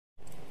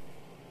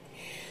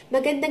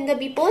Magandang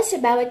gabi po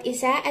sa bawat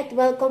isa at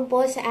welcome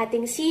po sa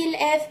ating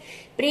CLF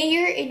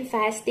Prayer and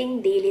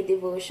Fasting Daily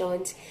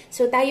Devotions.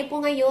 So tayo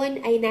po ngayon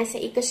ay nasa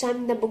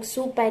ikasyam na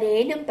bugso pa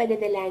rin ng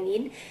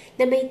pananalangin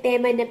na may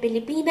tema na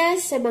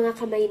Pilipinas sa mga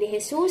kamay ni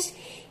Jesus,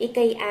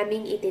 ikay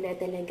aming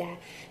itinatalaga.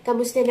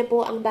 Kamusta na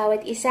po ang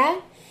bawat isa?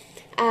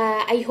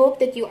 I hope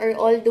that you are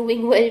all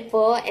doing well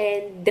po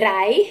and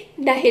dry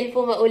dahil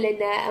po maulan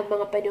na ang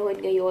mga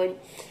panahon ngayon.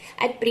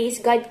 At praise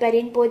God pa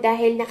rin po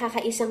dahil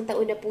nakakaisang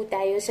taon na po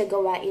tayo sa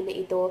gawain na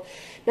ito.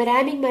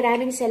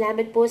 Maraming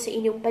salamat po sa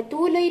inyong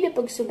patuloy na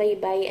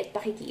pagsubaybay at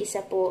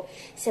pakikiisa po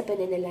sa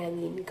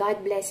pananalangin.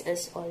 God bless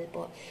us all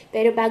po.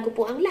 Pero bago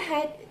po ang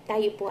lahat,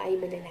 tayo po ay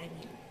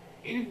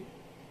manalangin.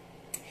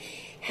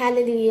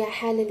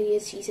 Hallelujah, hallelujah,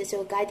 Jesus,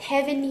 O God.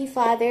 Heavenly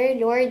Father,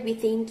 Lord, we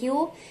thank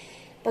you.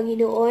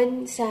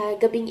 Panginoon, sa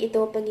gabing ito,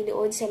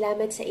 Panginoon,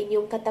 salamat sa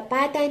inyong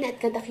katapatan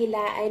at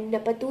kadakilaan na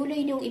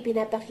patuloy niyong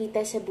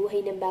ipinapakita sa buhay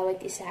ng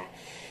bawat isa.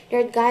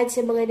 Lord God, sa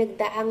mga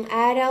nagdaang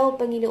araw,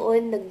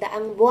 Panginoon,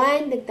 nagdaang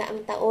buwan,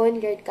 nagdaang taon,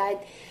 Lord God,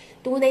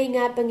 tunay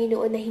nga,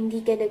 Panginoon, na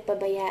hindi ka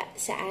nagpabaya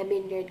sa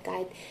amin, Lord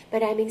God.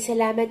 Maraming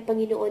salamat,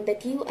 Panginoon,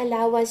 that you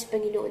allow us,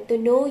 Panginoon, to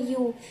know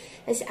you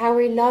as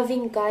our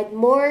loving God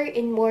more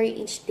and more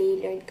each day,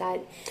 Lord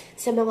God.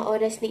 Sa mga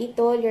oras na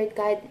ito, Lord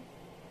God,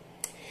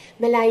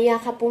 malaya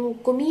ka pong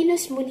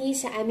kumilos muli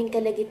sa aming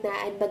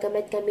kalagitnaan,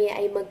 bagamat kami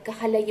ay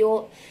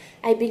magkakalayo.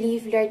 I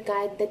believe, Lord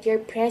God, that your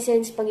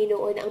presence,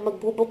 Panginoon, ang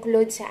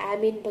magbubuklod sa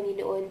amin,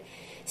 Panginoon,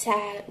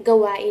 sa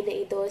gawain na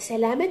ito.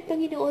 Salamat,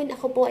 Panginoon,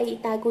 ako po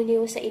ay itago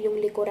niyo sa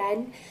inyong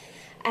likuran.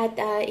 At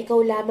ikaw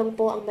lamang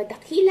po ang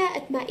madakila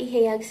at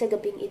maihayag sa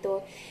gabing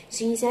ito.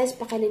 Jesus,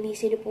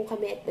 pakalinisin po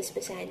kami at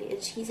basbasanin. In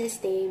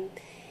Jesus' name,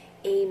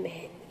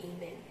 Amen.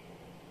 Amen.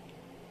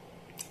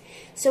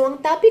 So,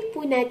 ang topic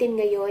po natin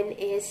ngayon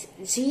is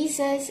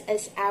Jesus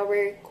as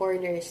our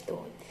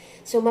cornerstone.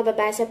 So,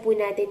 mababasa po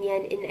natin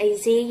yan in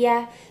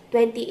Isaiah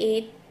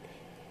 28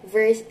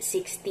 verse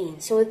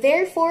 16. So,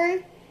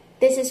 therefore,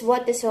 this is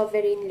what the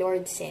sovereign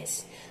Lord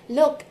says.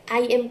 Look,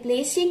 I am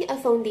placing a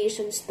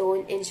foundation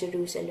stone in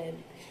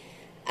Jerusalem,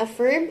 a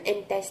firm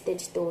and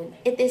tested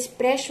stone. It is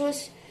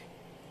precious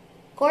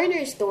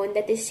cornerstone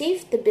that is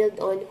safe to build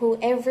on.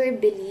 Whoever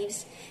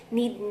believes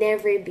need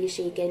never be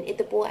shaken.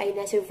 Ito po ay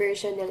nasa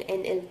version ng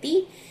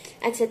NLT.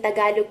 At sa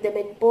Tagalog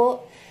naman po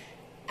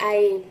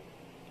ay,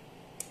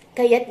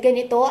 kaya't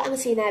ganito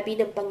ang sinabi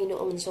ng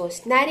Panginoong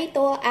Diyos.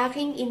 Narito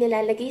aking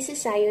inilalagay sa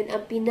Zion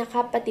ang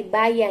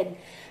pinakapatibayan,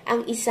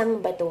 ang isang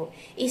bato,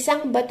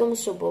 isang batong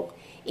subok,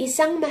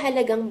 isang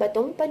mahalagang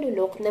batong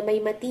panulok na may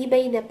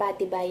matibay na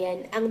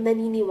patibayan, ang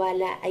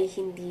naniniwala ay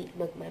hindi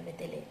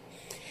magmamadali.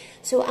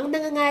 So, ang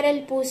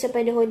nangangaral po sa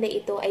panahon na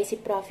ito ay si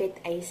Prophet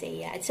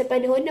Isaiah. At sa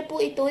panahon na po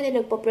ito na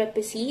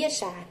nagpapropesiya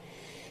siya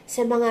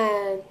sa mga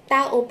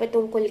tao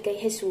patungkol kay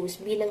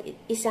Jesus bilang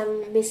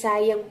isang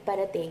mesayang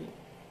parating,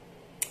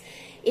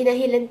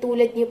 inahilan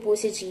tulad niyo po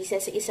si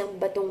Jesus sa isang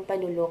batong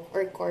panulok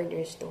or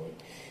cornerstone.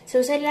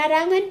 So, sa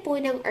larangan po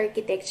ng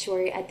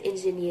architecture at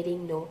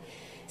engineering,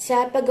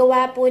 sa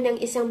paggawa po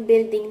ng isang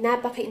building,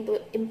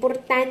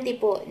 napaka-importante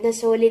po na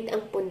solid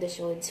ang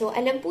pundasyon. So,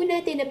 alam po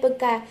natin na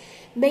pagka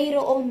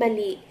mayroong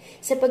mali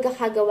sa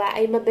pagkakagawa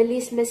ay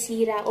mabilis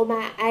masira o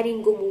maaaring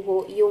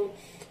gumuho yung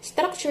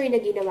structure na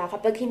ginawa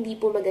kapag hindi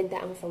po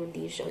maganda ang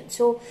foundation.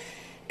 So,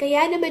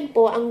 kaya naman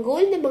po, ang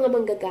goal ng mga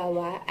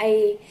manggagawa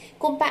ay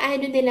kung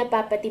paano nila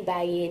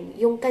papatibayin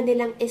yung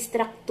kanilang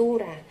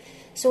estruktura.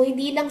 So,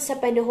 hindi lang sa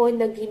panahon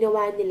na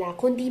ginawa nila,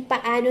 kundi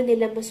paano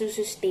nila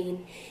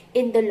masusustain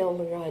in the long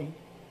run.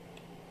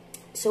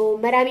 So,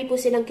 marami po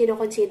silang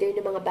kinoconsider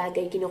ng mga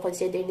bagay.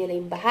 Kinoconsider nila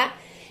yung baha,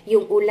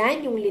 yung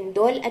ulan, yung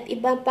lindol, at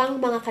iba pang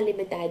mga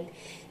kalamidad.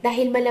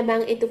 Dahil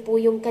malamang ito po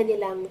yung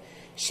kanilang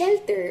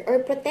shelter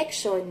or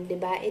protection,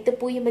 diba? Ito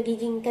po yung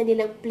magiging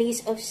kanilang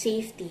place of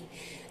safety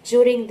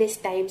during these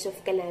times of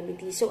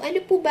calamity. So,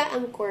 ano po ba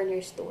ang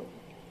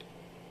cornerstone?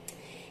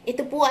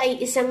 Ito po ay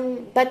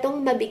isang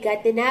batong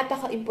mabigat na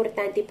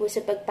napaka-importante po sa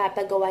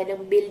pagpapagawa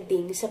ng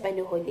building sa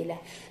panahon nila.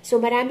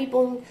 So, marami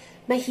pong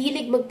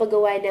mahilig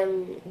magpagawa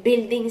ng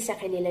building sa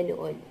kanila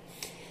noon.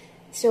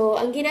 So,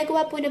 ang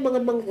ginagawa po ng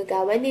mga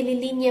manggagawa,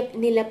 nililinya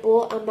nila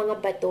po ang mga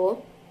bato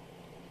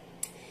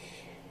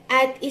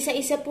at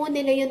isa-isa po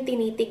nila yung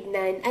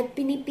tinitignan at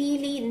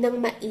pinipili ng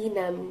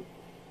mainam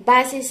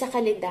base sa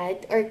kalidad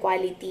or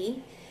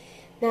quality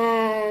na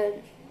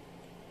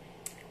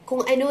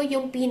kung ano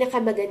yung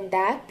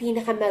pinakamaganda,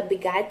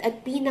 pinakamabigat,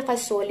 at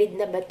pinakasolid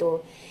na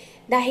bato.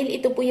 Dahil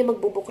ito po yung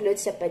magbubuklod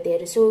sa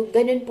pader. So,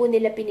 ganun po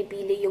nila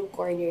pinipili yung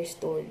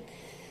cornerstone.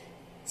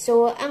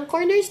 So, ang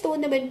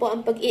cornerstone naman po,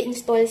 ang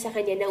pag-i-install sa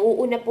kanya,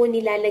 nauuna po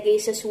nilalagay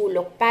sa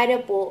sulok para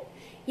po,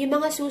 yung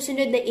mga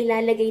susunod na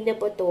ilalagay na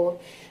bato,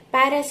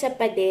 para sa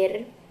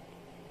pader,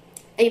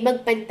 ay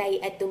magpantay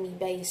at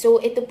tumibay.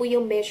 So, ito po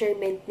yung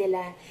measurement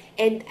nila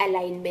and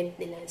alignment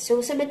nila.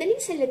 So, sa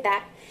madaling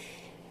salita,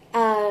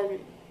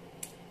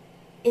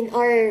 in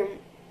our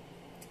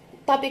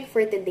topic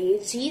for today,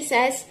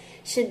 Jesus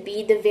should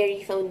be the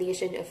very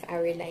foundation of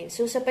our lives.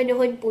 So sa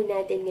panahon po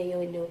natin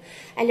ngayon, no,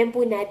 alam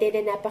po natin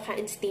na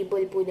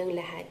napaka-unstable po ng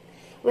lahat.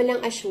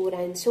 Walang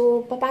assurance.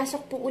 So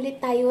papasok po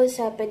ulit tayo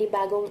sa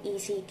panibagong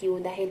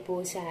ECQ dahil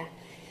po sa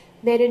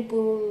meron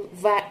pong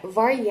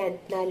variant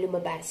na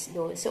lumabas.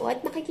 No? So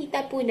at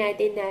makikita po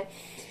natin na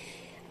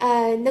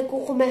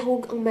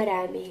nagkukumahog ang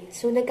marami.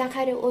 So,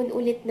 nagkakaroon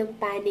ulit ng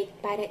panic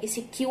para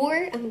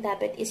i-secure ang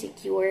dapat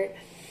i-secure.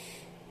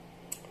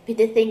 With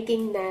the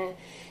thinking na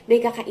may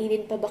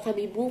kakainin pa ba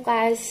kami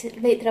bukas?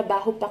 May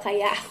trabaho pa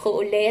kaya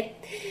ako ulit?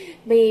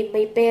 May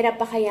pera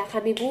pa kaya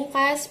kami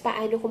bukas?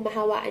 Paano kung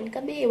mahawaan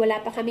kami?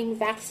 Wala pa kaming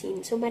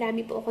vaccine. So,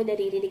 marami po ako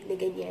naririnig na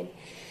ganyan.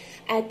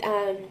 At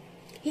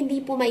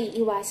hindi po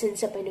maiiwasan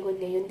sa panahon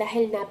ngayon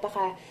dahil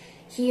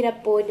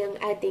napakahirap po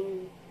ng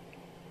ating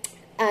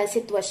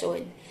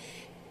sitwasyon.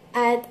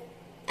 At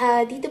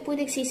dito po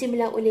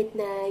nagsisimula ulit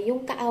na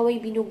yung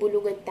kaaway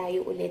binubulungan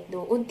tayo ulit,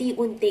 no?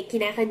 Unti-unti,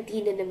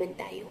 kinakantina naman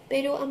tayo.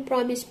 Pero ang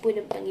promise po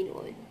ng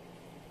Panginoon,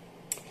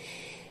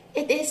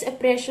 it is a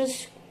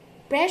precious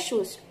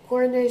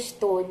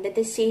cornerstone that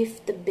is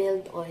safe to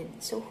build on.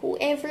 So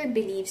whoever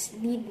believes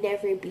need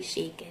never be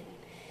shaken.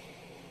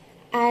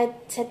 At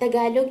sa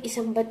Tagalog,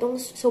 isang batong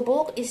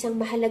subok, isang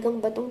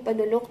mahalagang batong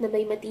panulok na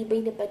may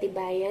matibay na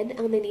patibayan,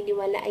 ang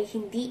naniniwala ay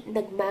hindi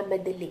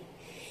nagmamadali,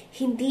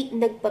 hindi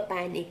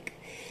nagpapanik.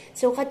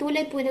 So,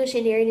 katulad po ng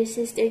shinare ni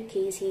Sister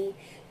Casey,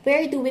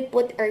 where do we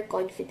put our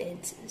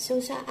confidence?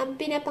 So,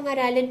 ang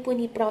pinapangaralan po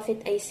ni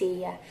Prophet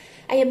Isaiah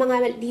ay ang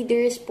mga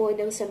leaders po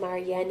ng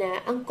Samaria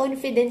na ang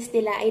confidence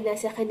nila ay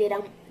nasa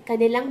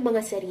kanilang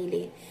mga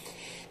sarili,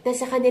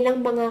 nasa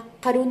kanilang mga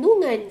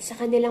karunungan, sa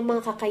kanilang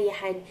mga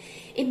kakayahan,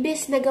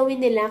 imbes na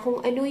gawin nila kung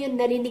ano yung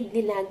narinig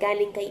nila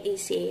galing kay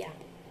Isaiah.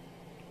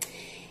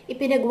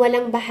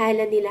 Ipinagwalang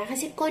bahala nila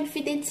kasi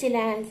confident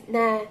sila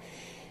na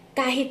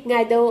kahit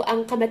nga daw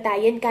ang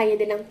kamatayan, kaya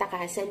nilang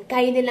takasan,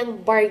 kaya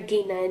nilang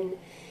bargainan,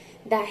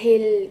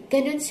 dahil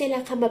ganun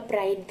sila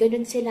kama-pride,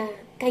 ganun sila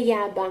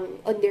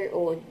kayabang on their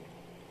own.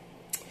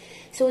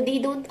 So,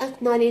 they don't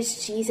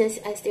acknowledge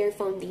Jesus as their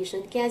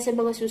foundation. Kaya sa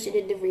mga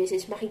susunod na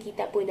verses,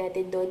 makikita po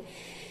natin doon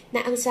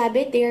na ang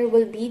sabi, there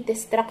will be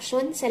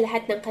destruction sa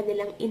lahat ng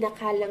kanilang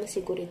inakalang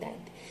seguridad.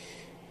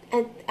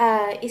 At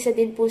isa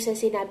din po sa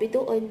sinabi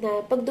doon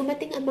na pag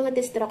dumating ang mga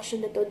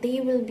destruction na to,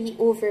 they will be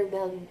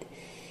overwhelmed.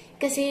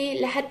 Kasi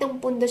lahat ng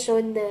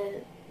pundasyon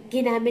na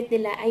ginamit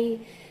nila ay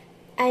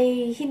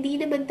hindi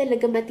naman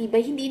talaga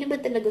matibay, hindi naman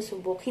talaga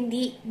subok,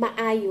 hindi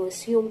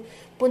maayos yung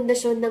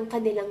pundasyon ng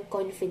kanilang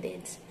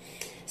confidence.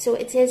 So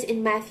it says in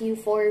Matthew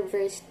 4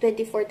 verse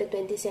 24 to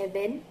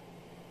 27,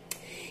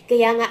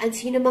 kaya nga ang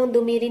sino mang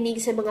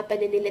dumirinig sa mga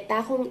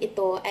pananalita kong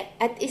ito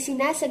at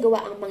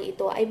isinasagawa ang mga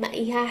ito ay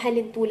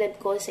maihahalin tulad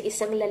ko sa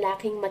isang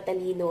lalaking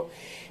matalino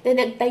na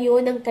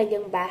nagtayo ng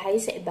kanyang bahay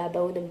sa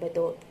ibabaw ng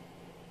bato.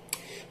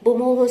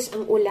 Bumuhos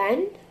ang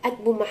ulan at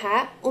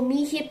bumaha,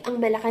 umihip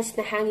ang malakas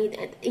na hangin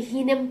at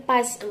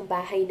hinampas ang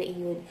bahay na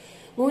iyon.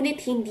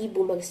 Ngunit hindi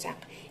bumagsak.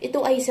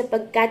 Ito ay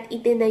sapagkat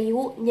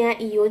itinayo niya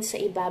iyon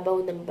sa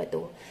ibabaw ng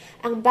bato.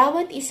 Ang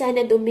bawat isa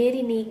na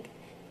dumirinig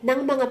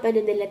ng mga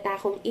pananalita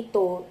kong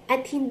ito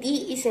at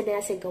hindi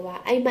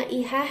isinasagawa ay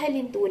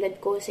maihahalin tulad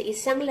ko sa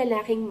isang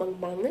lalaking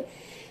mangmang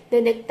na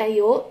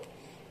nagtayo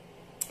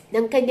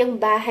ng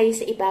kanyang bahay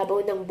sa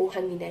ibabaw ng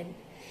buhanginan.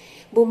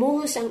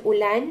 Bumuhos ang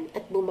ulan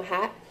at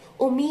bumaha,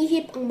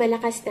 umihip ang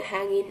malakas na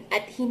hangin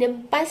at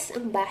hinampas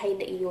ang bahay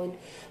na iyon.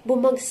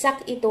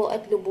 Bumagsak ito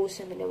at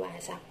lubusang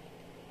nawasak.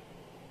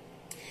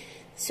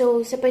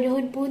 So, sa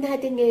panahon po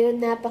natin ngayon,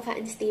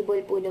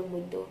 napaka-unstable po ng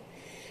mundo.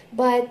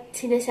 But,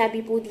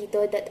 sinasabi po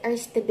dito that our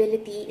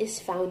stability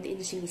is found in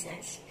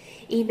Jesus.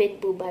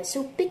 Amen po ba?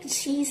 So, pick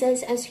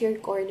Jesus as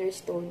your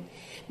cornerstone.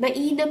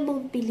 Mainam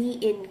mong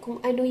piliin kung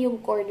ano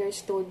yung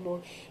cornerstone mo.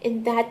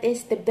 And that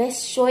is the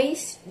best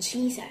choice,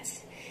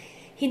 Jesus.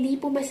 Hindi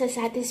po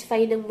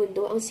masasatisfy ng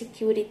mundo ang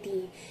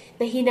security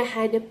na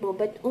hinahanap mo,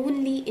 but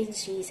only in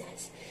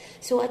Jesus.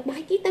 So, at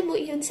makikita mo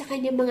iyon sa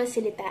kanyang mga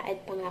salita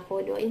at pangako.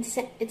 No?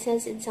 It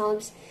says in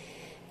Psalms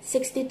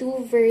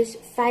 62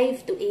 verse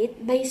 5 to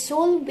 8, my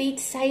soul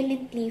waits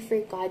silently for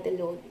God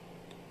alone.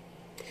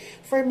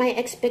 For my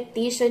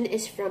expectation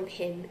is from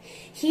Him.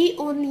 He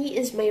only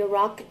is my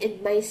rock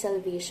and my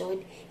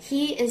salvation.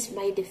 He is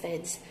my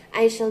defense.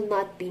 I shall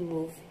not be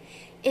moved.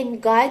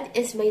 In God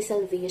is my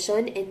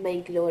salvation and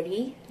my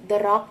glory, the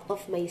rock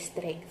of my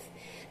strength.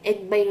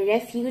 And my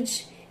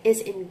refuge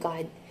is in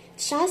God.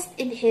 Trust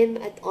in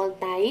Him at all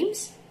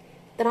times.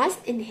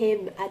 Trust in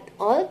Him at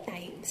all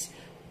times.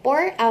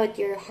 Pour out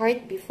your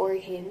heart before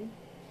Him.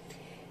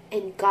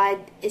 And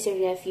God is a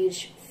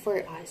refuge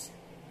for us.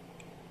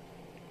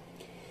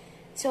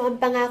 So, ang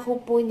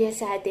pangako po niya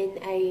sa atin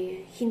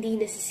ay hindi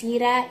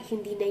nasisira,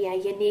 hindi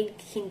nayayanig,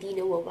 hindi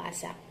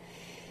nawawasak.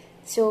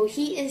 So,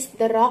 He is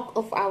the rock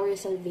of our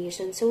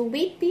salvation. So,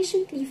 wait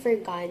patiently for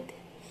God.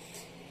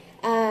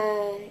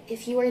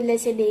 If you are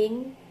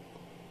listening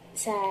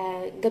sa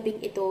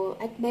gabing ito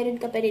at mayroon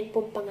ka pa rin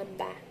pong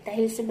pangamba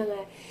dahil sa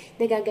mga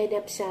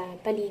nagaganap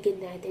sa paligid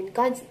natin,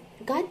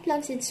 God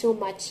loves it so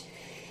much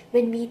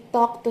when we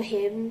talk to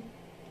Him,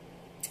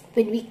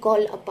 when we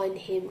call upon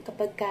Him,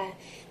 kapag ka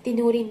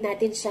tinurin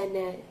natin siya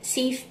na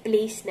safe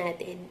place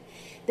natin.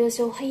 No,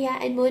 so,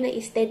 hayaan mo na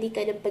steady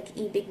ka ng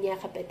pag-ibig niya,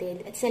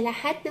 kapatid. At sa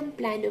lahat ng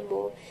plano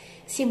mo,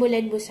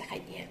 simulan mo sa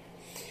Kanya.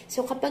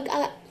 So, kapag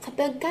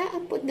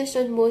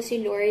kaampodnasyon mo si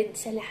Lord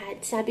sa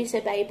lahat, sabi sa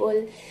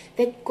Bible,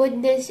 that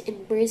goodness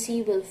and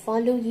mercy will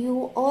follow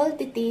you all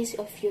the days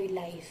of your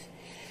life.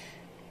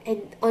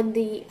 And on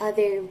the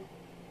other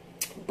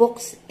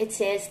books, it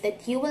says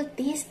that you will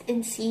taste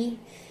and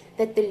see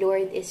that the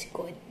Lord is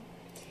good.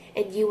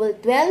 And you will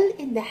dwell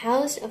in the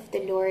house of the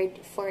Lord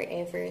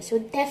forever.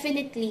 So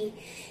definitely,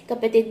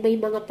 kapatid, may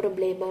mga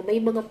problema, may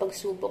mga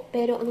pagsubok.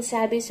 Pero ang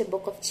sabi sa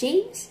Book of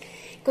James,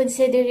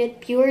 consider it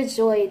pure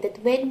joy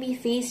that when we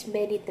face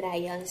many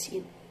trials,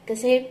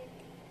 kasi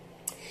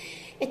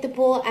ito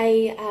po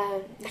ay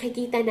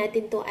nakikita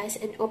natin to as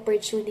an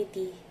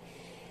opportunity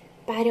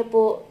para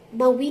po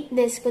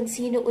ma-witness kung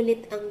sino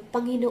ulit ang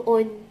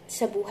Panginoon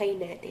sa buhay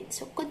natin.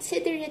 So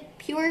consider it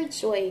pure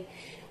joy.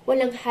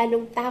 Walang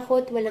halong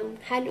takot, walang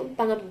halong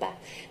pangamba.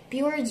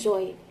 Pure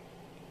joy.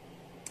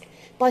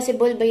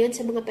 Possible ba yun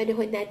sa mga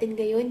panahon natin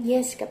ngayon?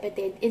 Yes,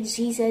 kapatid. In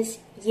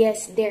Jesus,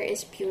 yes, there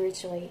is pure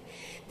joy.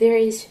 There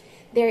is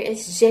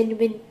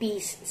genuine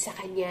peace sa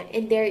Kanya.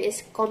 And there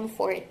is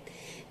comfort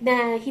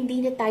na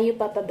hindi na tayo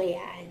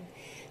papabayaan.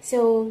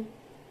 So,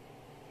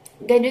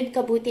 ganun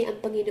kabuti ang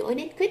Panginoon.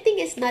 And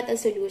quitting is not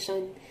a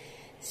solution.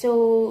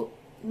 So,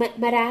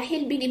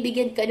 marahil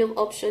binibigyan ka ng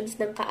options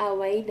ng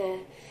kaaway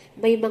na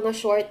may mga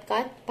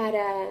shortcut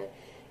para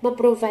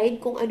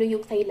ma-provide kung ano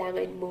yung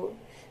kailangan mo.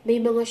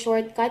 May mga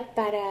shortcut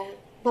para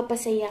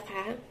mapasaya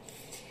ka.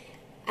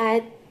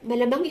 At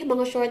malamang yung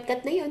mga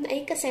shortcut na yun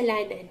ay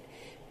kasalanan.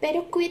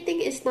 Pero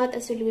quitting is not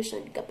a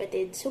solution,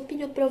 kapatid. So,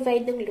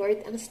 pinoprovide ng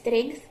Lord ang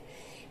strength.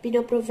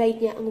 Pinoprovide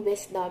niya ang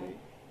wisdom.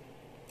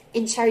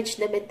 In charge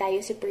naman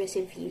tayo sa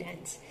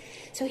perseverance.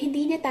 So,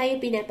 hindi niya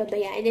tayo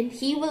pinapabayaan and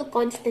He will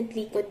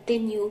constantly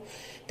continue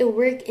to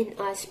work in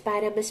us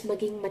para mas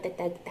maging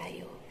matatag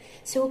tayo.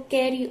 So,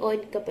 carry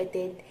on,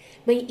 kapatid.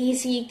 May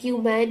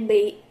ECQ man,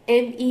 may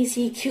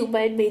MECQ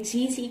man, may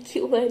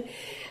GCQ man,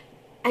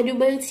 ano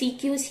man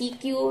CQ,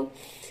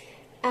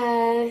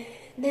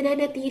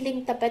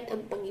 nananatiling tapat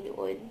ang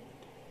Panginoon.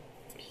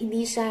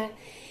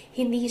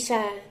 Hindi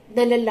siya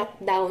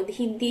nalalockdown,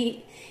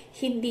 hindi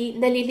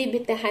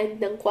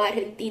nalilimitahan ng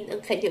quarantine ang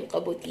kanyang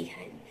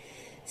kabutihan.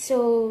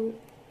 So,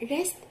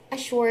 rest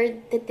assured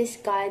that this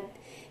God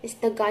is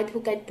the God who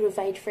can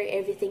provide for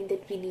everything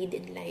that we need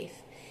in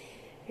life.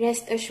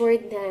 Rest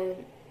assured na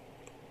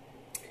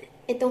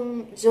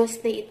itong Diyos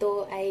na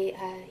ito ay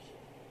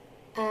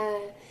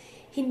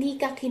hindi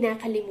ka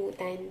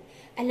kinakalimutan.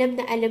 Alam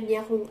na alam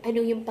niya kung ano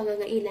yung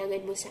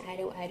pangangailangan mo sa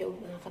araw-araw,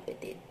 mga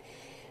kapatid.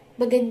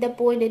 Maganda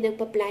po na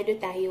nagpaplano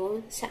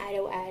tayo sa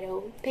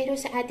araw-araw, pero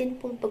sa atin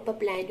pong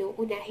pagpaplano,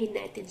 unahin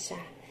natin siya.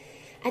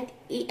 At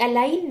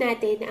i-align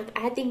natin ang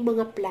ating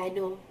mga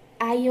plano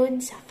ayon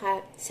sa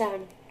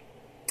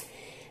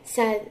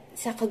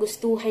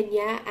kagustuhan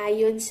niya,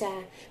 ayon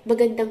sa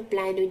magandang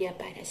plano niya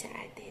para sa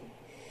atin.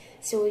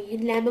 So,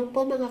 yun lamang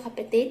po, mga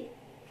kapatid.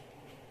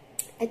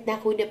 At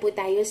nakuna po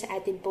tayo sa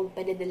atin pong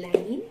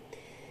pananalangin.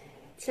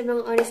 Sa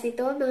mga oras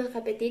nito, mga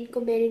kapatid,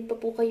 kung meron pa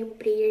po kayong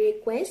prayer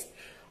request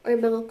or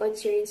mga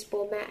concerns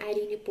po,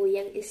 maaari niyo po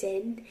yung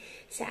isend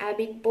sa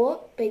amin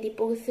po. Pwede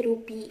pong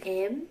through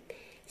PM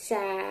sa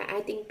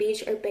ating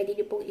page or pwede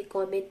niyo pong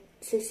i-comment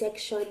sa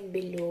section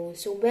below.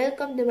 So,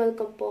 welcome na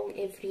welcome po ang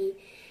every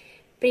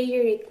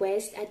prayer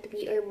request at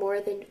we are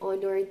more than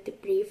honored to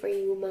pray for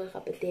you, mga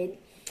kapatid.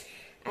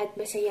 At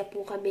masaya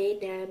po kami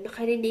na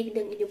makarinig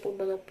ng inyong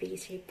pong mga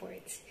praise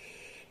reports.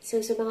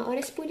 So, sa mga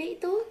oras po na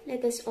ito,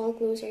 let us all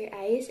close our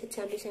eyes at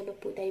sama-sama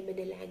po tayo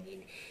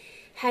manalangin.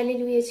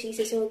 Hallelujah,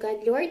 Jesus, O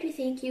God. Lord, we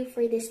thank you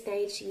for this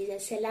night,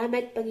 Jesus.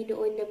 Salamat,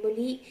 Panginoon, na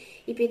muli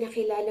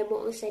ipinakilala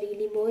mo ang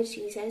sarili mo,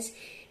 Jesus,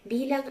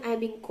 bilang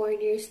aming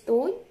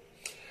cornerstone,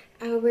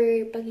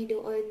 our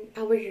Panginoon,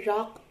 our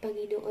rock,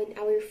 Panginoon,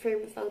 our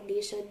firm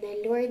foundation, na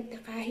Lord, na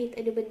kahit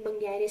ano man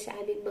mangyari sa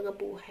aming mga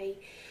buhay,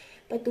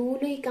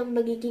 patuloy kang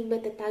magiging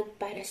matatag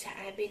para sa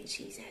amin,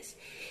 Jesus.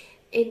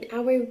 In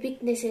our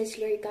weaknesses,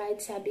 Lord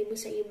God, sabi mo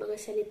sa iyong mga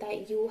salita,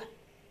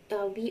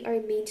 we are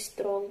made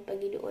strong,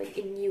 Panginoon,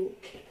 in you.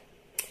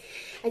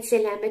 At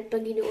salamat,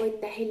 Panginoon,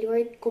 dahil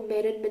Lord, kung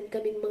meron man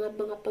kaming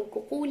mga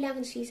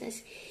pagkukulang,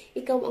 Jesus,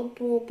 ikaw ang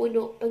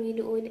pumupuno,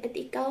 Panginoon, at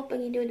ikaw,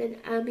 Panginoon, ang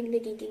aming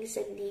nagiging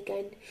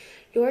sandigan.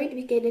 Lord,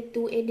 we cannot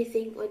do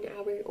anything on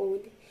our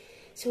own.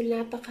 So,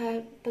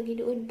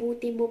 Panginoon,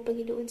 buti mo,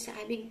 Panginoon, sa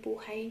aming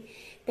buhay,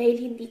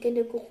 dahil hindi ka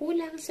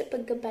nagkukulang sa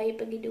paggabay,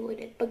 Panginoon,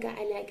 at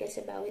pag-aalaga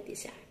sa bawat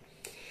isa.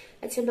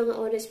 At sa mga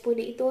oras po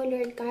na ito,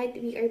 Lord God,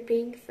 we are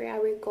praying for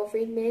our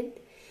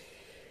government,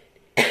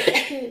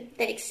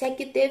 the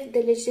executive,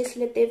 the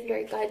legislative,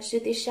 Lord God,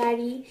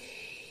 judiciary,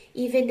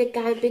 even the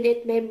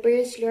cabinet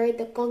members,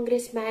 Lord, the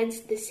congressmen,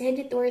 the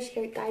senators,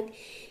 Lord God,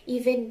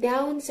 even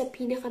down sa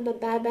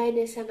pinakamababa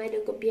na sanga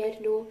ng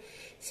gobyerno,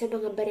 sa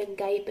mga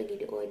barangay,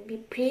 Panginoon. We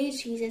pray,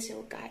 Jesus,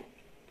 O God,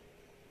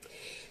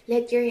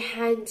 Let your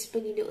hands,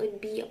 Panginoon,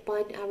 be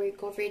upon our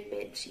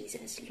government,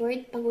 Jesus.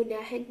 Lord,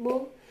 pangunahan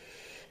mo,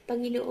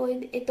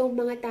 Panginoon, itong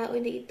mga tao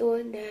na ito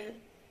na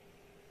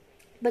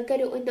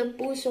magkaroon ng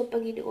puso,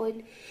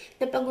 Panginoon,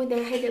 na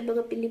pangunahan ng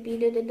mga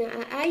Pilipino na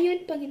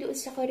naaayon, Panginoon,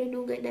 sa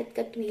karunungan at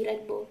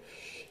katwiran mo.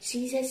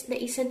 Jesus, na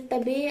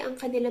isantabi ang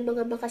kanilang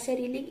mga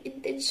makasariling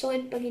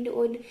intensyon,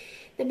 Panginoon,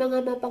 na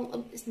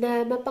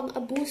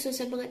mapang-abuso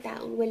sa mga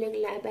taong walang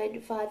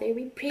laban. Father,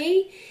 we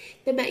pray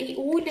na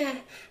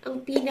maiuna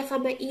ang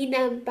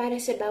pinakamainam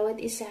para sa bawat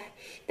isa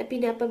na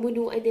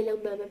pinapamunuan nilang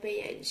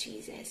mamamayan,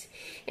 Jesus.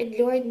 And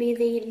Lord, may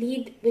they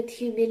lead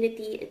with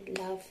humility and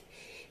love.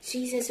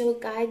 Jesus, oh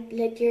God,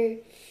 let your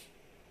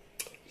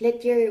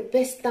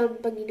wisdom,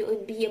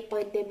 Panginoon, be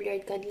upon them,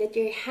 Lord God. Let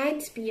your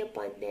hands be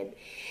upon them.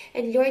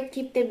 And Lord,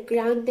 keep them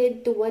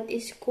grounded to what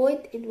is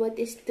good and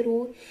what is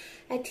true.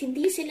 At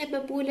hindi sila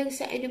mabulang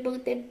sa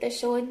anumang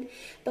temptasyon,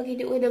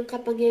 Panginoon, ng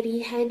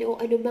kapangyarihan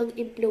o anumang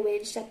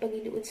impluensya,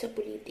 Panginoon, sa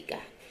politika.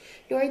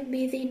 Lord,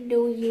 may they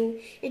know you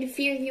and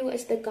fear you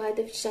as the God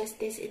of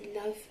justice and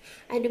love.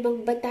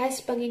 Anumang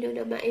batas, Panginoon,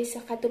 na maay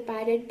sa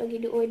katuparan,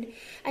 Panginoon,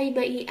 ay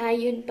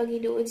maiayon,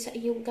 Panginoon, sa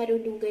iyong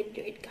karunungan,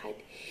 Lord God.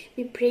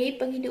 We pray,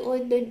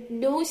 Panginoon, that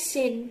no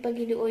sin,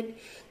 Panginoon,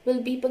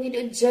 will be,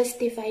 Panginoon,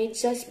 justified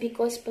just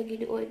because,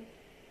 Panginoon,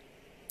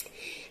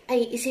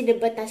 ay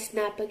isinabatas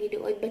na,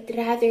 Panginoon. But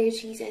rather,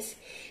 Jesus,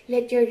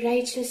 let your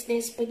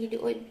righteousness,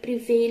 Panginoon,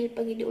 prevail,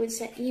 Panginoon,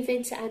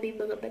 even sa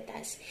aming mga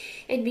batas.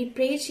 And we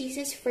pray,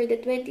 Jesus, for the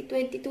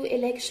 2022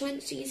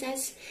 election,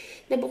 Jesus,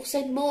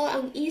 nabuksan mo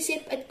ang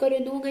isip at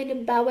karunungan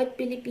ng bawat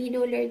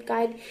Pilipino, Lord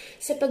God,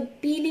 sa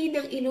pagpili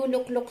ng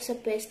iluluklok sa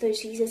pwesto,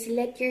 Jesus.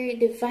 Let your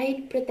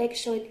divine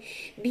protection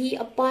be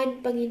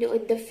upon,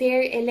 Panginoon, the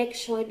fair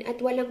election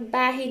at walang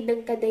bahid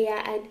ng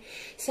kadayaan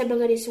sa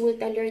mga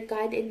resulta, Lord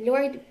God. And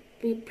Lord,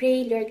 we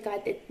pray, Lord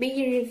God, that may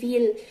you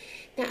reveal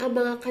na ang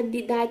mga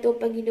kandidato,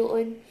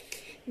 Panginoon,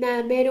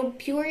 na merong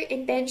pure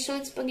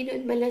intentions,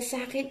 Panginoon,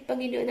 malasakit,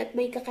 Panginoon, at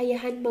may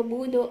kakayahan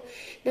mamuno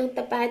ng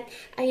tapat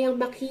ay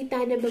ang makita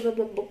ng mga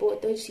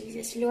mamboboto,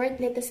 Jesus. Lord,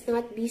 let us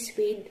not be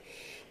swayed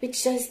with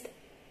just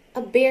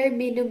a bare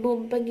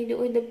minimum,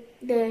 Panginoon,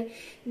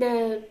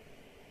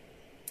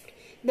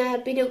 na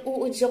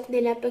pinag-uudyok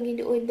nila,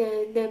 Panginoon,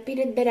 na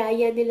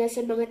pinandaraya nila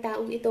sa mga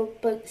taong ito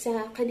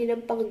sa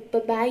kanilang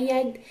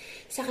pagbabayad,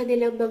 sa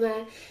kanilang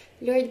mga,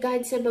 Lord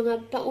God, sa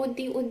mga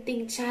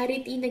paunti-unting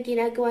charity na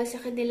ginagawa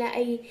sa kanila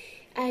ay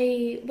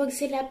wag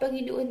sila,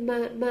 Panginoon,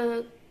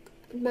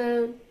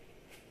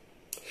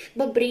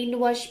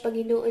 ma-brainwash,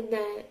 Panginoon,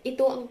 na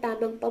ito ang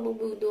tamang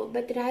pamumuno.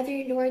 But rather,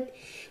 Lord,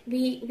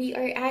 we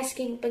are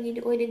asking,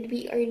 Panginoon, and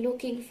we are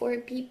looking for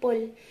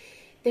people,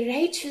 the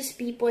righteous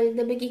people,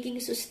 na magiging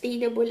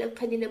sustainable ang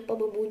kanilang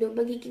pamumuno,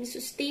 magiging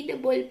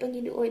sustainable,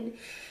 Panginoon,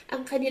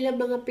 ang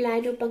kanilang mga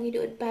plano,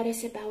 Panginoon, para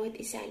sa bawat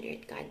isa,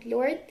 Lord God.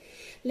 Lord,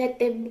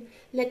 let them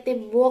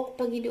walk,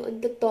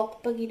 Panginoon, the talk,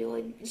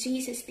 Panginoon, in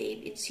Jesus'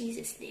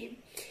 name.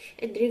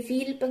 And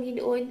reveal,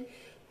 Panginoon,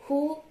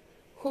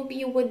 whom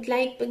you would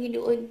like,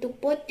 Panginoon, to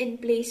put in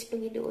place,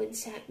 Panginoon,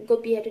 sa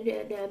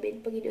gobyerno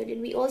namin, Panginoon.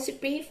 And we also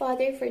pray,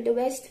 Father, for the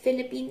West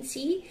Philippine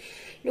Sea.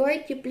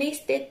 Lord, you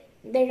placed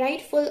the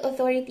rightful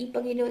authority,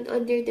 Panginoon,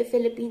 under the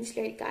Philippines,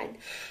 Lord God.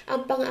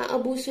 Ang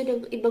pang-aabuso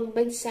ng ibang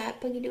bansa,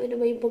 Panginoon, na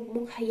may huwag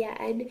mong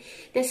hayaan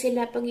na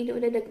sila, Panginoon,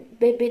 na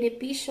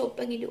nagbebenepisyo,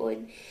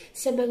 Panginoon,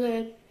 sa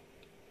mga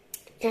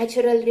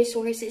natural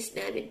resources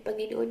namin,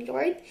 Panginoon.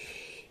 Lord,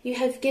 you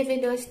have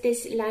given us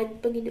this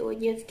land, Panginoon.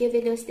 You have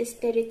given us this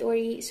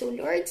territory. So,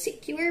 Lord,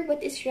 secure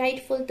what is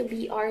rightful to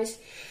be ours.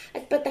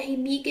 At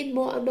patahimikin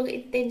mo ang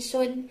mga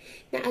intensyon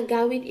na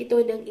agawin ito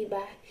ng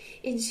iba.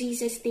 In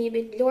Jesus' name.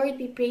 And Lord,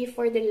 we pray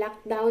for the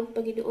lockdown,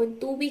 Panginoon.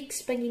 2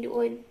 weeks,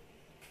 Panginoon,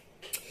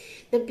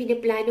 ng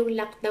pinaplanong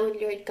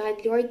lockdown, Lord God.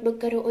 Lord,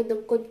 magkaroon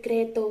ng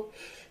konkreto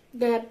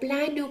na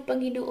plano,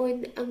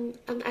 Panginoon,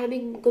 ang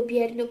aming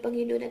gobyerno,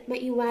 Panginoon, at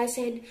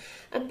maiwasan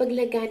ang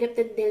paglaganap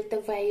ng Delta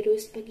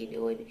virus,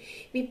 Panginoon.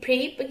 We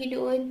pray,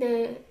 Panginoon,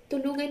 na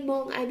tulungan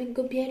mo ang aming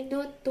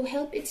gobyerno to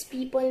help its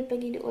people,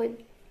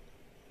 Panginoon,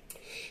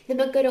 na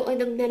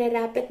magkaroon ng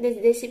nararapat na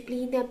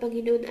disiplina,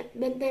 Panginoon, at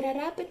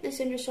nararapat na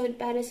solusyon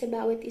para sa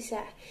bawat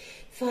isa.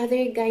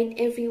 Father, guide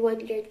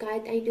everyone, Lord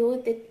God. I know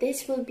that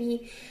this will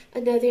be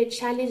another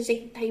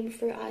challenging time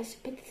for us.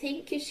 But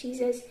thank you,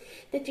 Jesus,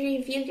 that you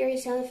reveal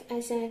yourself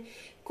as a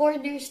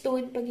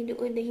cornerstone,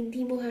 Panginoon, na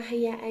hindi mo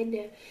hahayaan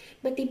na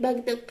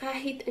matibag ng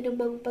kahit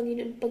anumang,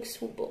 Panginoon,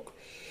 pagsubok.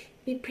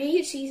 We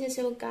pray, Jesus,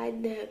 O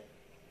God, na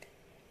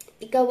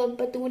ikaw ang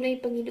patuloy,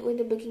 Panginoon,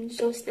 na maging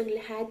Diyos ng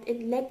lahat.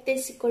 And let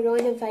this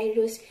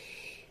coronavirus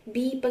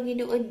be,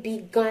 Panginoon,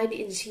 be gone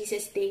in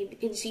Jesus' name.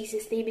 In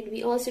Jesus' name. And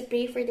we also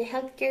pray for the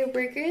healthcare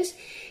workers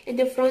and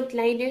the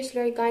frontliners,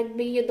 Lord God.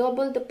 May you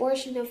double the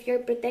portion of your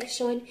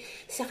protection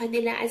sa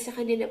kanila at sa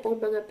kanila pong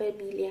mga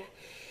pamilya.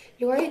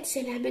 Lord,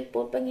 salamat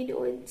po,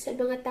 Panginoon, sa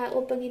mga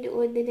tao,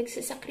 Panginoon, na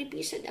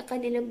nagsasakripisyo ng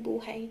kanilang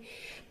buhay.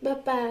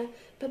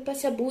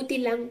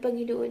 Mapasabuti lang,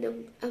 Panginoon,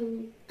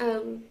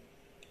 ang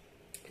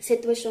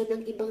sitwasyon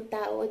ng ibang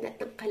tao at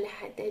ng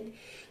kalahatan.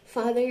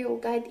 Father, O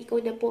God, ikaw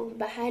na po ang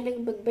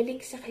bahalang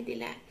magbalik sa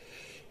kanila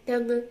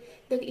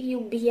ng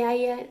iyong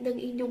biyaya, ng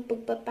inyong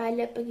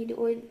pagpapala,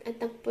 Panginoon, at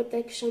ang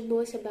protection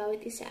mo sa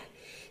bawat isa.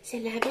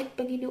 Salamat,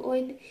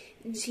 Panginoon,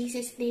 in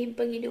Jesus' name,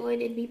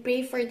 Panginoon, and we pray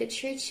for the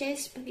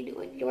churches,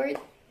 Panginoon, Lord,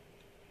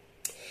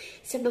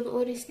 sa mga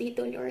oras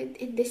dito, Lord,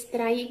 in these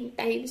trying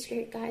times,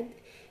 Lord God,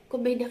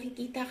 kung may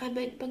nakikita ka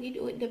man,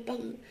 Panginoon, na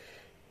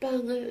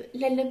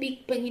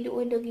lalamig,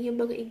 Panginoon, ng iyong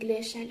mga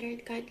iglesia,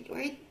 Lord God,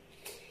 Lord,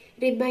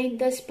 remind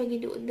us,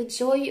 Panginoon, the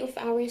joy of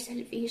our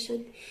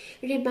salvation.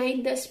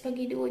 Remind us,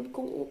 Panginoon,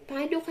 kung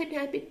paano ka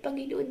namin,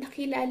 Panginoon,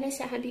 nakilala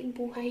sa aming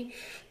buhay.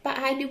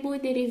 Paano mo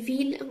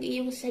na-reveal ang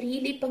iyong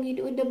sarili,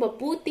 Panginoon, na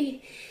mabuti,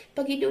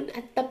 Panginoon,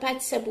 at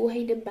tapat sa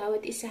buhay ng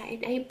bawat isa.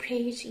 And I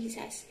pray,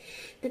 Jesus,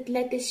 that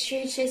let these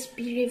churches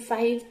be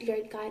revived,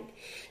 Lord God.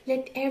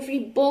 Let every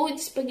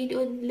bones,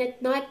 Panginoon,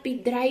 let not be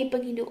dry,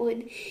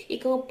 Panginoon.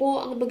 Ikaw po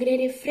ang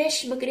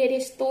magre-refresh,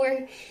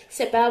 magre-restore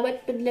sa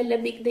bawat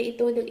panlalamig na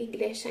ito ng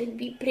iglesia. And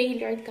we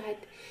pray, Lord God,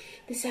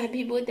 na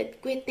sabi mo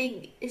that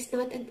quitting is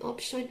not an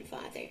option,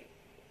 Father.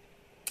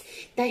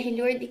 Dahil,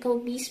 Lord, ikaw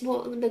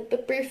mismo ang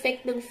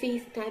nagpa-perfect ng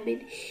faith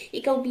namin.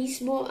 Ikaw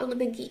mismo ang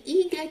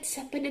nag-iingat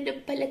sa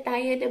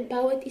pananampalataya ng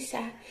bawat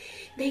isa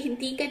na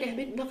hindi ka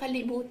namin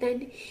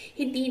makalimutan.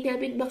 Hindi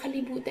namin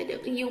makalimutan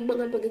ang iyong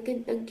mga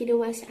magagandang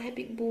ginawa sa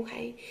aming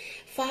buhay.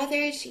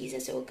 Father,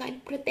 Jesus, O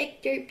God,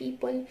 protect your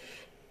people.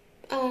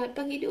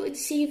 Panginoon,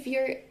 save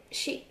your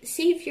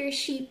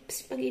sheep,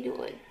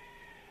 Panginoon.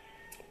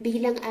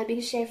 Bilang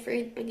aming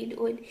shepherd,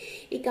 Panginoon,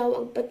 ikaw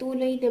ang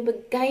patuloy na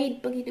mag-guide,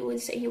 Panginoon,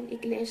 sa iyong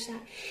iglesia.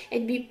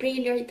 And we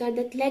pray, Lord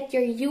God, that let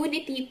your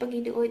unity,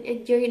 Panginoon,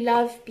 and your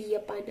love be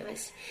upon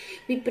us.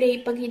 We pray,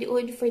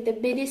 Panginoon, for the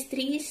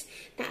ministries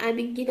na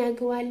aming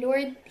ginagawa,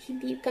 Lord.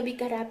 Hindi kami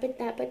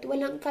karapat-dapat,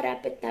 walang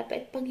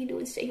karapat-dapat,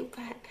 Panginoon, sa iyong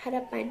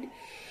harapan.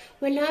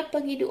 Wala,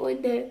 Panginoon,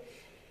 na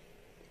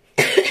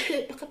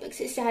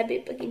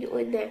makapagsasabi,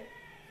 Panginoon, na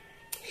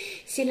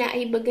sila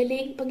ay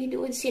magaling,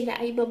 Panginoon, sila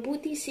ay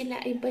mabuti, sila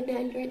ay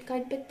banal, Lord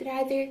God, but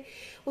rather,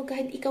 O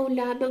God, ikaw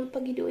lamang,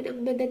 Panginoon, ang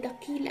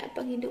madadakila,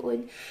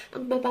 Panginoon,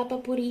 ang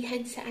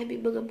mapapapurihan sa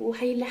aming mga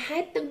buhay.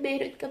 Lahat ng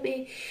meron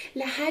kami,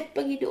 lahat,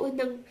 Panginoon,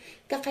 ng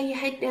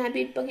kakayahan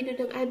namin,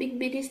 Panginoon, ng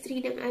aming ministry,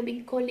 ng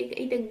aming calling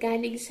ay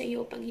nanggaling sa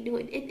iyo,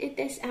 Panginoon. And it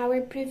is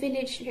our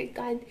privilege, Lord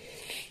God,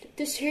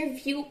 to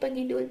serve you,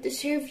 Panginoon, to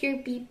serve your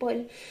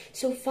people.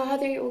 So,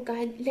 Father, O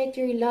God, let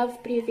your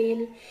love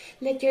prevail.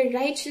 Let your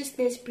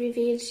righteousness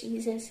prevail,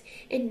 Jesus.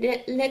 And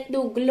let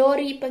no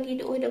glory,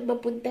 Panginoon, ang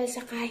mapunta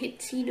sa kahit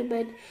sino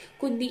man,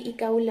 kundi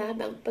ikaw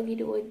lamang,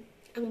 Panginoon,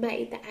 ang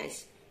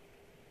maitaas.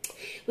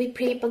 We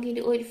pray,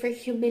 Panginoon, for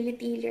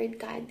humility, Lord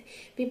God.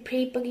 We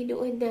pray,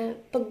 Panginoon, na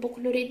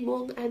pagbuklurin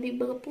mo ang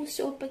aming mga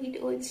puso,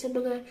 Panginoon, sa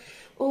mga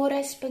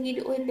oras,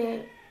 Panginoon,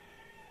 na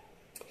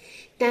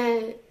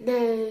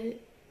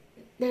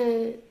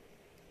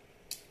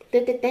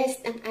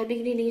natetest ang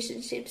aming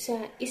relationship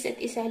sa isa't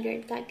isa,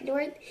 Lord God.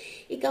 Lord,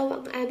 ikaw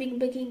ang aming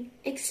maging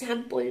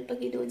example,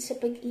 Panginoon, sa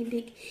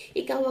pag-ibig.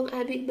 Ikaw ang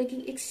aming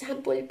maging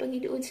example,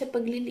 Panginoon, sa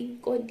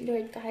paglilingkod,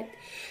 Lord God.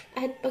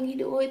 At,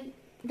 Panginoon,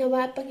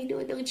 nawa,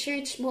 Panginoon, ang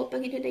church mo,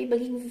 Panginoon, ay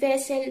maging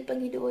vessel,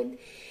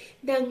 Panginoon,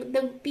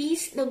 ng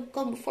peace, ng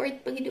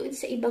comfort, Panginoon,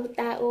 sa ibang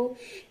tao,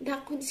 na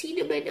kung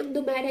sino man ang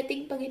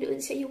dumarating, Panginoon,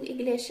 sa iyong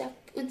iglesia,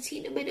 kung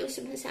sino man ang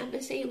sumasama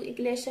sa iyong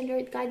iglesia,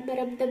 Lord God,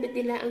 maramdaman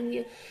nila ang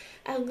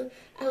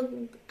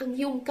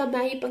iyong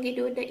kamay,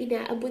 Panginoon, na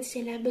inaabot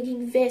sila.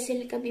 Maging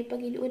vessel kami,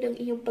 Panginoon, ng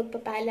iyong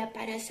pagpapala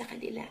para sa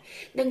kanila,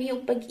 ng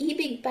iyong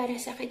pag-ibig para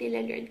sa kanila,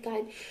 Lord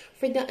God.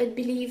 For the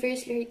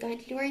unbelievers, Lord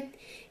God, Lord,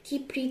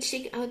 keep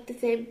reaching out to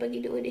them,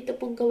 Panginoon. Ito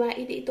pong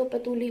gawain na ito,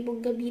 patuloy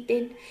mong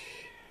gamitin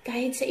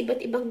kahit sa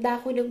iba't ibang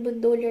dako ng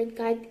mundo, Lord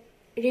God.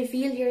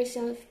 Reveal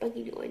yourself,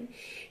 Panginoon.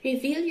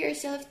 Reveal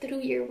yourself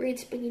through your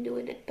words,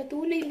 Panginoon, at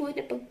patuloy mo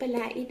na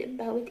pagpalain ang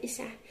bawat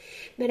isa.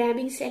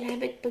 Maraming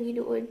salamat,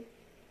 Panginoon.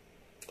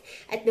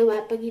 At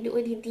nawa,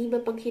 Panginoon, hindi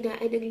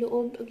mapanghinaan ng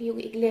loob ang iyong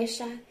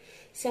iglesia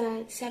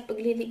sa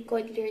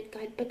paglilingkod, Lord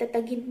God.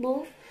 Patatagin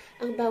mo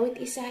ang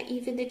bawat isa,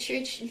 even the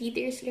church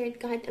leaders,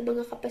 Lord God, ang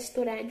mga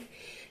kapastoran.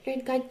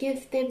 Lord God,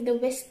 give them the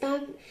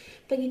wisdom,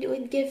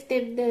 Panginoon, give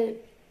them the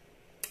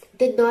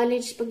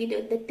knowledge,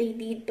 Panginoon, that they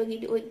need,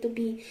 Panginoon, to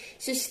be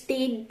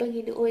sustained,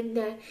 Panginoon,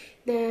 na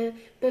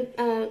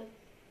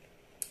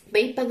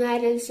may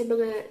pangaral sa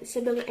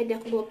mga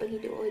anak mo,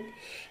 Panginoon.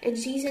 And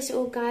Jesus,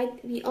 O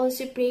God, we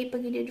also pray,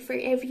 Panginoon, for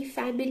every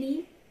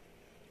family.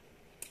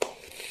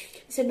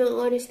 Sa mga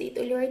oras na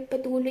ito, Lord,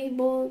 patuloy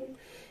mo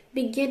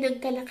bigyan ng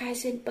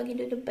kalakasan,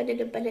 Panginoon, ng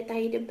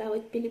pananampalataya ng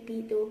bawat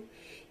Pilipino,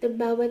 ng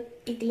bawat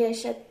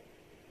iglesia,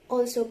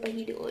 also,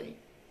 Panginoon.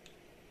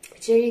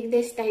 During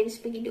these times,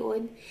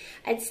 Panginoon,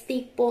 at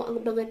stake po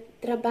ang mga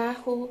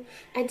trabaho,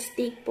 at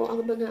stake po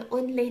ang mga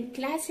online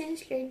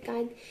classes, Lord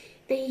God,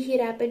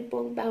 nahihirapan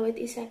po ang bawat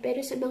isa.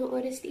 Pero sa mga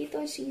oras dito,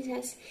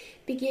 Jesus,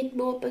 bigyan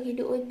mo,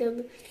 Panginoon, ng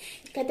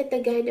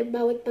katatagan ng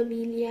bawat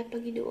pamilya,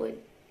 Panginoon.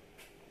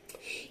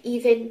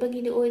 Even,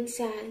 Panginoon,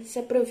 sa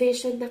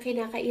provision na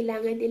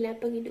kinakailangan nila,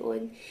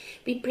 Panginoon.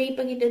 We pray,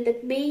 Panginoon,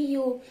 that may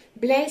you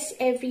bless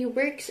every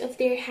works of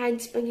their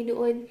hands,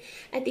 Panginoon.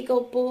 At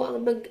ikaw po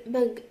ang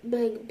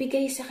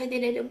magbigay sa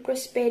kanila ng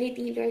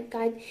prosperity, Lord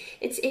God.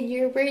 It's in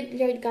your word,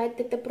 Lord God,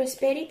 that the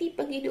prosperity,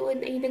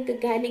 Panginoon, ay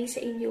nanggagaling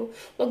sa inyo.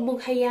 Huwag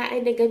mong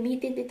hayaan na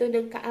gamitin ito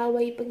ng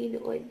kaaway,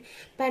 Panginoon,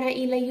 para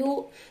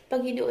ilayo,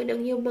 Panginoon,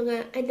 ang iyong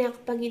mga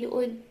anak,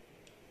 Panginoon,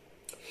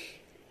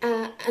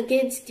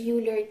 against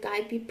you, Lord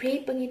God. We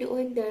pray,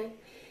 Panginoon,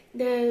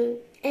 na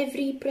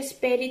every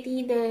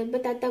prosperity na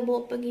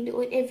matatamo,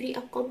 Panginoon, every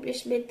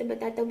accomplishment na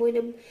matatamo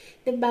ng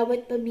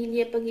bawat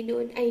pamilya,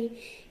 Panginoon, ay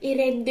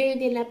i-render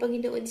nila,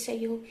 Panginoon, sa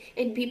iyo.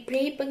 And we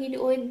pray,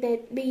 Panginoon,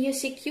 that may you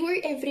secure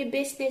every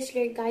business,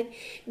 Lord God.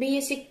 May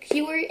you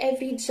secure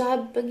every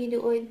job,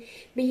 Panginoon.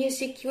 May you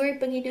secure,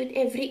 Panginoon,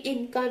 every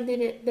income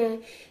na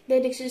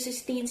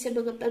nagsusustain sa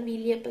mga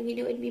pamilya,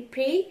 Panginoon. We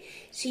pray,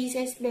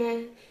 Jesus,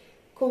 na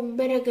kung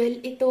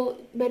marangal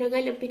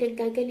ang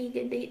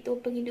pinanggagalingan na ito,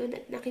 Panginoon,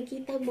 at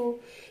nakikita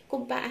mo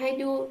kung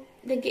paano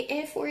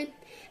nag-e-effort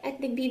at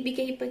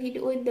nagbibigay,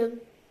 Panginoon, ng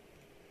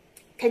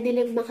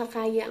kanilang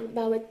makakaya ang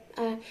bawat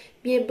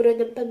miyembro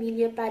ng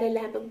pamilya para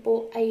lamang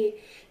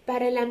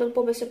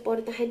po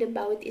masuportahan ng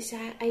bawat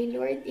isa. Ay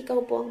Lord,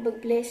 ikaw po ang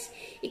mag-bless,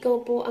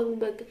 ikaw po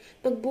ang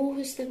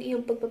magbuhos ng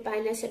iyong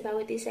pagpapala sa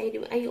bawat isa.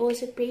 I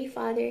also pray,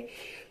 Father,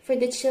 for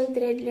the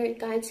children,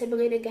 Lord God, sa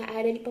mga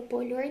nag-aaral pa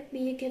po, Lord,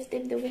 may you give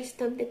them the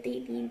wisdom that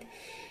they need,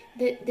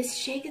 the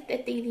strength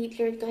that they need,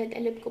 Lord God.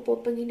 Alam ko po,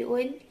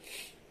 Panginoon,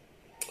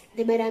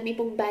 na marami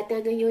pong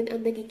bata ngayon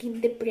ang nagiging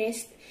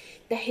depressed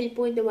dahil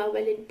po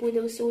nawawalan po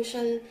ng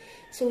social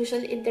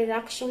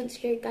interactions,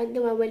 Lord God,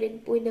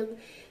 nawawalan po ng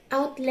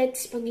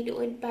outlets,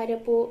 Panginoon, para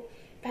po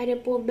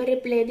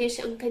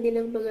ma-replenish ang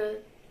kanilang mga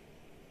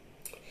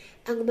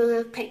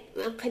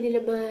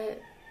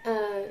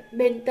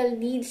mental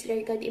needs,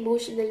 Lord God,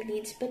 emotional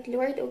needs. But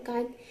Lord, oh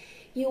God,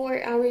 you are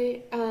our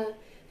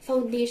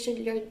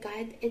foundation, Lord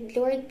God. And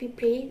Lord, we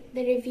pray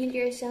na reveal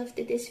yourself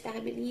to these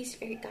families,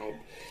 Lord God.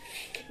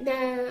 Na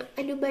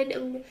ano man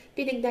ang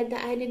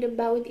pinagdadaanan ng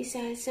bawat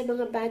isa, sa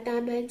mga bata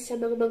man, sa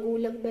mga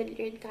magulang man,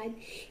 Lord God,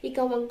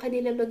 ikaw ang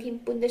kanila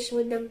maging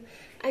pundasyon ng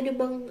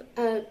anumang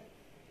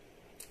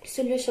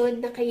solusyon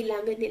na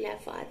kailangan nila,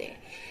 Father.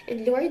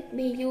 And Lord,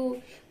 may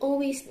you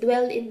always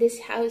dwell in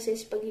these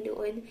houses,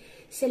 Panginoon.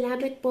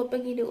 Salamat po,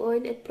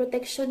 Panginoon, at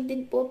protection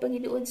din po,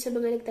 Panginoon, sa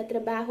mga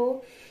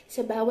nagtatrabaho,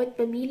 sa bawat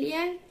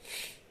pamilya.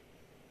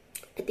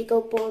 At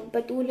ikaw po,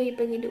 patuloy,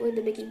 Panginoon,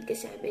 na maging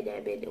kasama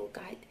namin, O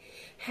God.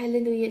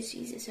 Hallelujah,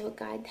 Jesus, O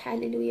God.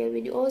 Hallelujah.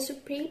 We also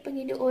pray,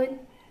 Panginoon,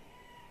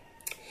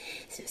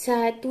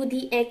 sa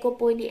 2D Echo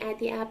po ni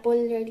Ate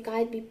Apple, Lord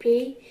God, we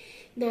pray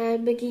na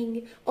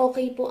maging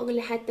okay po ang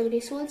lahat ng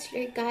results,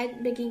 Lord God,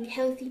 maging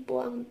healthy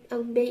po ang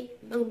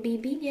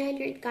baby niya,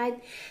 Lord God,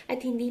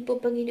 at hindi po,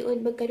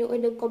 Panginoon,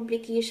 magkaroon ng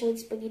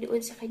complications,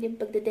 Panginoon, sa kanyang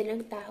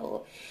pagdadalang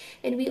tao.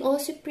 And we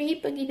also pray,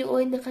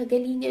 Panginoon, na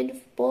kagalingan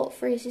po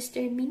for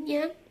Sister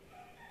Minya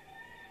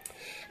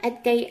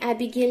at kay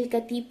Abigail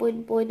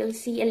Katipon po ng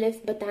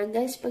CLF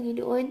Batangas,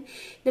 Panginoon,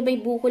 na may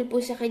bukol po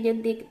sa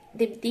kanyang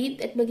dibdib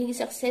at maging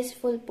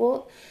successful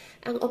po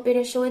ang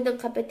operasyon ng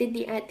kapatid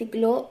ni Ate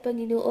Glo,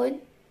 Panginoon,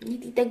 ni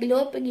Tita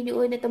Glo,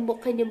 Panginoon, at ang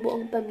kanyang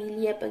buong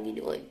pamilya,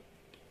 Panginoon.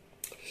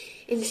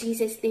 In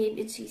Jesus' name,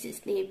 in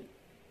Jesus' name.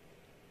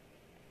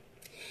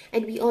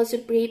 And we also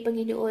pray,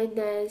 Panginoon,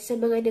 na sa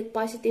mga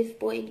nag-positive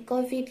po in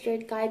COVID,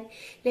 Lord God,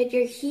 let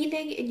your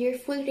healing and your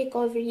full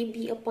recovery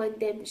be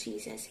upon them,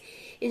 Jesus.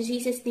 In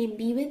Jesus' name,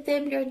 be with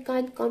them, Lord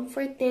God,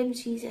 comfort them,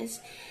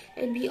 Jesus.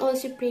 And we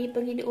also pray,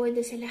 Panginoon,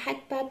 na sa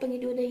lahat pa,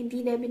 Panginoon, na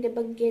hindi namin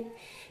nabanggit,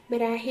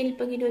 marahil,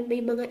 Panginoon,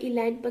 may mga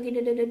ilan,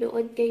 Panginoon, na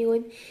nanonood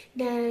ngayon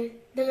na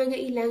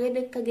nangangailangan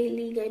ng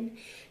kagalingan.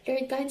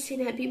 Lord God,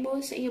 sinabi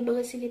mo sa iyong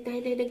mga salita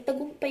na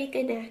nagtagumpay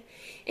ka na.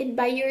 And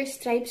by your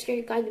stripes,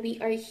 Lord God, we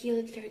are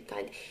healed, Lord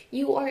God.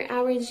 You are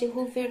our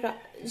Jehovah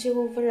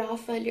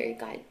Rapha, Lord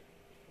God.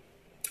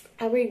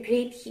 Our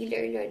great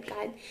healer, Lord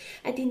God.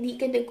 At hindi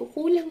ka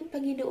nagkukulang,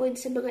 Panginoon,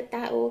 sa mga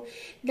tao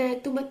na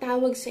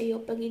tumatawag sa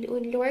iyo,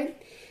 Panginoon. Lord,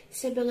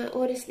 sa mga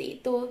oras na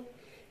ito,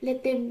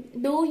 let them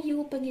know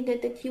you,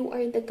 Panginoon, that you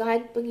are the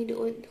God,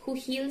 Panginoon, who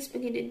heals,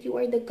 Panginoon. You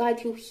are the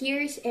God who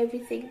hears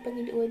everything,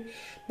 Panginoon.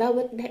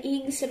 Bawat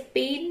daing sa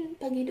pain,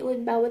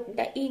 Panginoon, bawat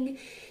daing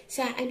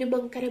sa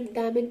anumang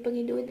karamdaman,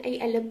 Panginoon, ay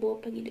alam mo,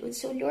 Panginoon.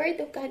 So, Lord,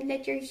 O God,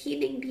 let your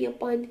healing be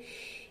upon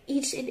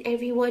each and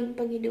every one,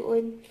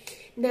 Panginoon,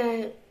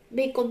 na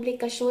may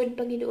komplikasyon,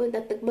 Panginoon,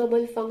 at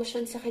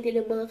nagmamalfunction sa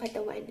kanilang mga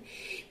katawan.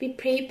 We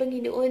pray,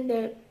 Panginoon,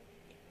 na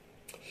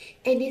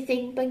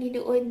anything,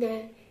 Panginoon,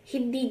 na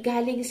hindi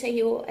galing sa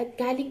iyo at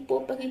galing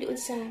po, Panginoon,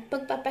 sa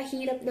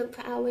pagpapahirap ng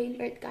kaaway,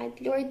 Lord God.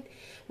 Lord,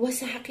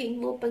 wasakin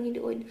mo,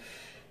 Panginoon.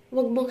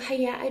 Huwag mong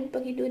hayaan,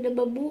 Panginoon, na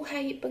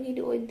mamuhay,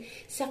 Panginoon,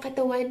 sa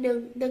katawan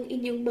ng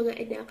inyong mga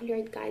anak,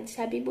 Lord God.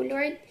 Sabi mo,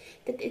 Lord,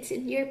 that it's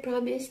in your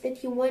promise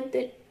that you want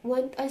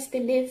us to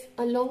live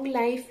a long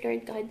life,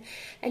 Lord God.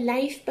 A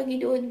life,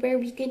 Panginoon,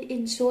 where we can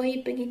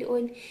enjoy,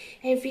 Panginoon,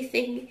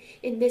 everything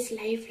in this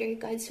life,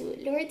 Lord God. So,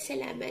 Lord,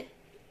 salamat.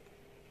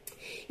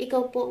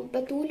 Ikaw po ang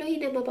patuloy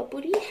na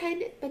mapapurihan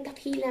at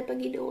patakila,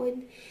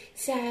 Panginoon,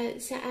 sa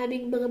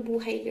aming mga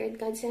buhay, Lord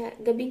God. Sa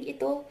gabing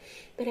ito,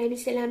 maraming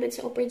salamat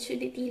sa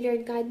opportunity,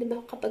 Lord God, na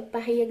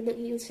makapagpahayag ng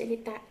iyong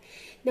salita.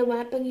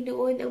 Nawa,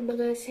 Panginoon, ang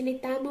mga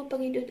salita mo,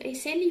 Panginoon, ay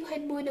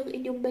selyuhan mo ng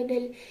inyong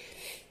banal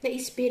na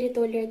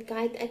Espiritu, Lord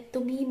God, at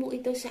tumimo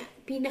ito sa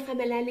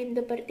pinakamalalim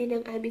na parte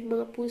ng aming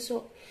mga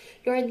puso.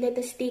 Lord,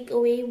 let us take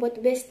away what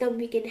wisdom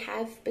we can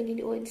have,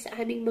 Panginoon, sa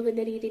aming mga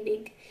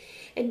naririnig.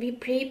 And we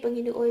pray,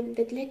 Panginoon,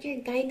 that let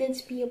your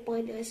guidance be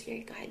upon us,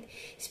 Lord God,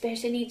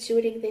 especially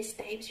during these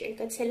times,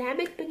 Lord God.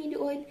 Salamat,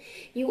 Panginoon.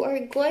 You are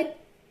good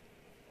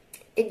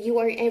and you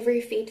are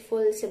ever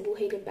faithful sa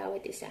buhay ng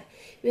bawat isa.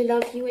 We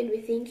love you and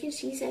we thank you,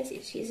 Jesus.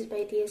 In Jesus'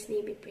 mightiest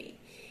name we pray.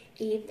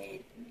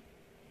 Amen.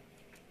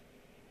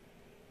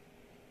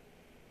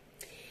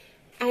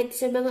 At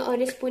sa mga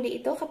oras po na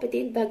ito,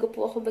 kapatid, bago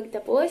po ako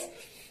magtapos,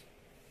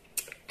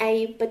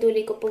 ay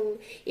patuloy ko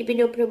pong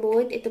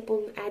ipinopromote ito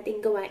pong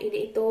ating gawain na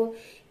ito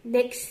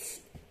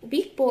next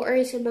week po or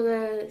sa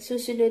mga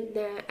susunod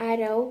na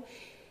araw.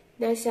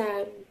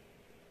 Nasa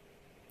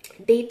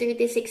day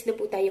 36 na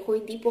po tayo.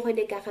 Kung hindi po ka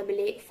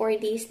nagkakamali, 4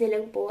 days na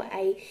lang po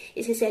ay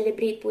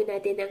isa-celebrate po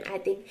natin ang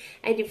ating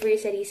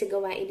anniversary sa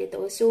gawain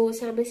nito. So,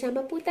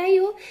 sama-sama po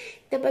tayo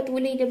na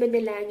patuloy na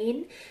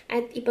manalangin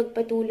at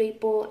ipagpatuloy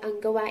po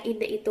ang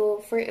gawain na ito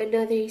for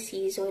another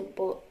season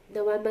po.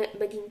 Nawa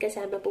maging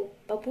kasama po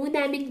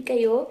namin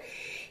kayo,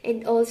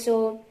 and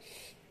also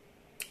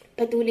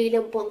patuloy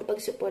lang po ang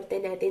pagsuporta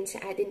natin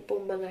sa atin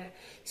pong mga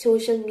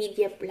social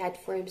media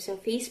platforms sa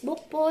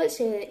Facebook po,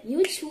 sa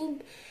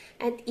YouTube,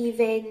 at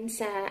even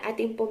sa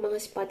ating pong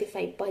mga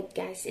Spotify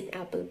podcast and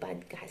Apple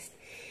podcast.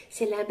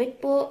 Salamat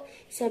po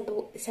sa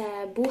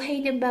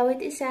buhay ng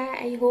bawat isa.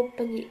 I hope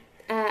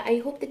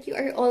that you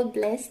are all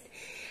blessed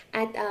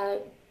at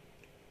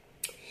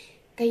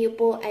kayo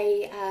po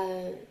ay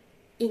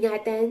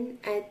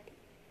ingatan at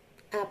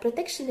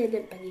proteksyonan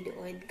ng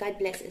Panginoon. God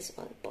bless us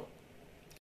all po.